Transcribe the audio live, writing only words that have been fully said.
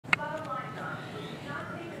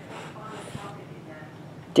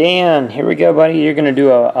Dan, here we go, buddy. You're going to do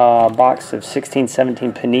a box of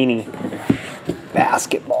 16-17 Panini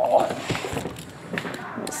basketball.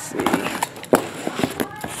 Let's see.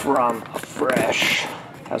 From Fresh,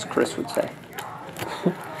 as Chris would say.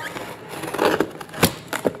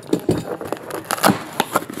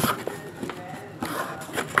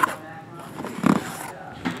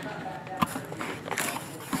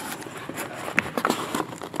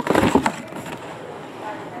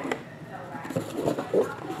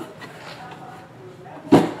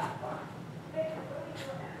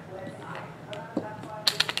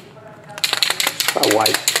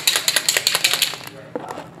 White.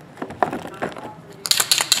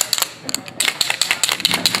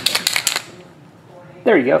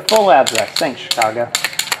 There you go, full address. Thanks, Chicago.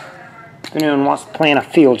 If anyone wants to plan a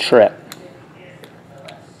field trip.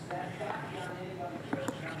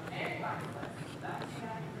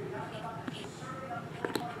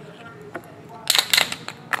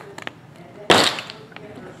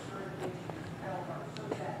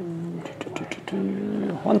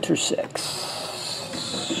 One through 6.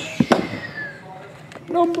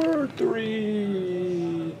 Number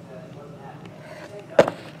 3.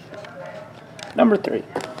 Number 3.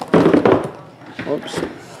 Whoops.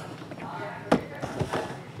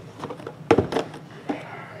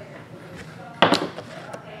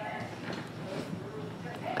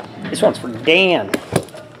 This one's for Dan.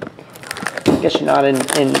 I guess you're not in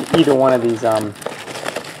either one of these live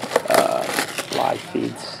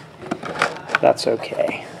feeds. That's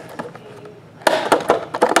okay.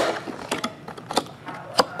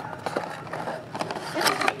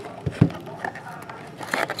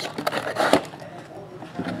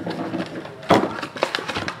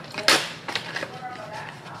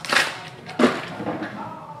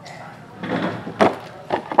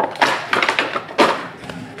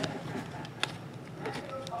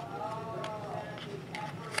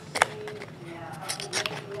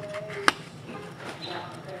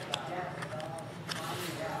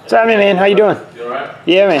 What's happening, man? How you doing? You alright?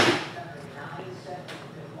 Yeah, man.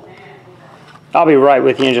 I'll be right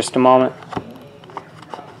with you in just a moment.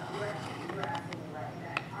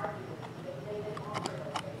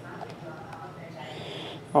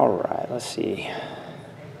 Alright, let's see.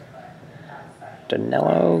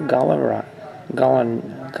 Danilo Gallinari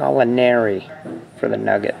for the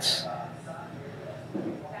Nuggets.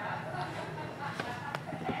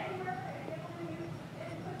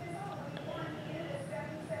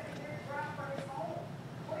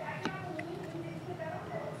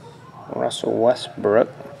 Russell Westbrook,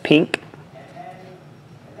 pink,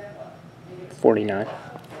 49.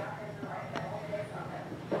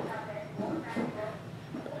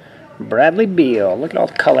 Bradley Beal, look at all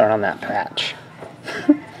the color on that patch.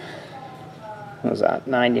 What was that?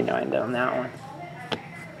 99 on that one.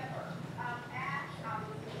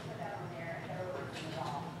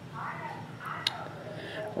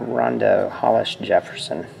 Rondo Hollis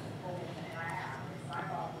Jefferson,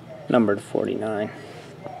 numbered 49.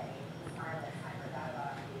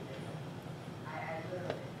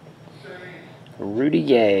 Rudy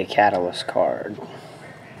Gay Catalyst card.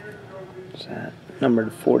 What's that?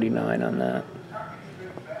 Numbered 49 on that.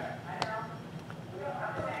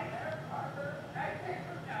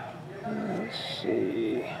 Let's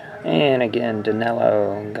see. And again,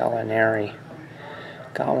 Danilo Gallinari.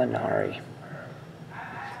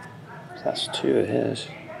 So that's 2 of his.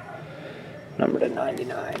 Numbered at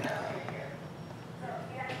 99.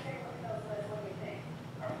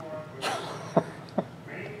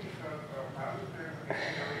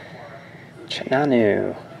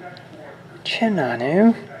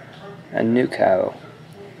 Chinanu Anuko.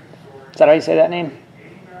 Is that how you say that name?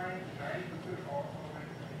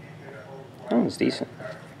 That one's decent.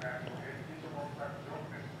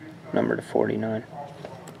 Number to 49.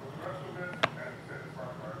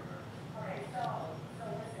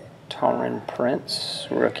 Taurin Prince,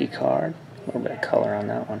 rookie card. A little bit of color on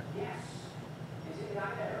that one.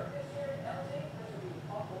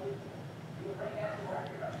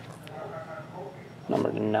 Number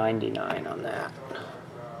to 99 on that.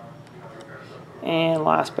 And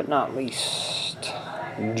last but not least,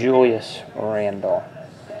 Julius Randle.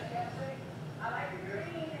 I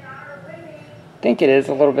think it is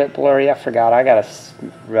a little bit blurry. I forgot. I gotta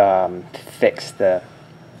fix the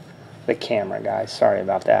camera, guys. Sorry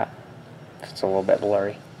about that. It's a little bit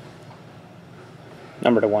blurry.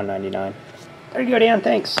 Number to 199. There you go, Dan.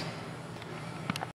 Thanks.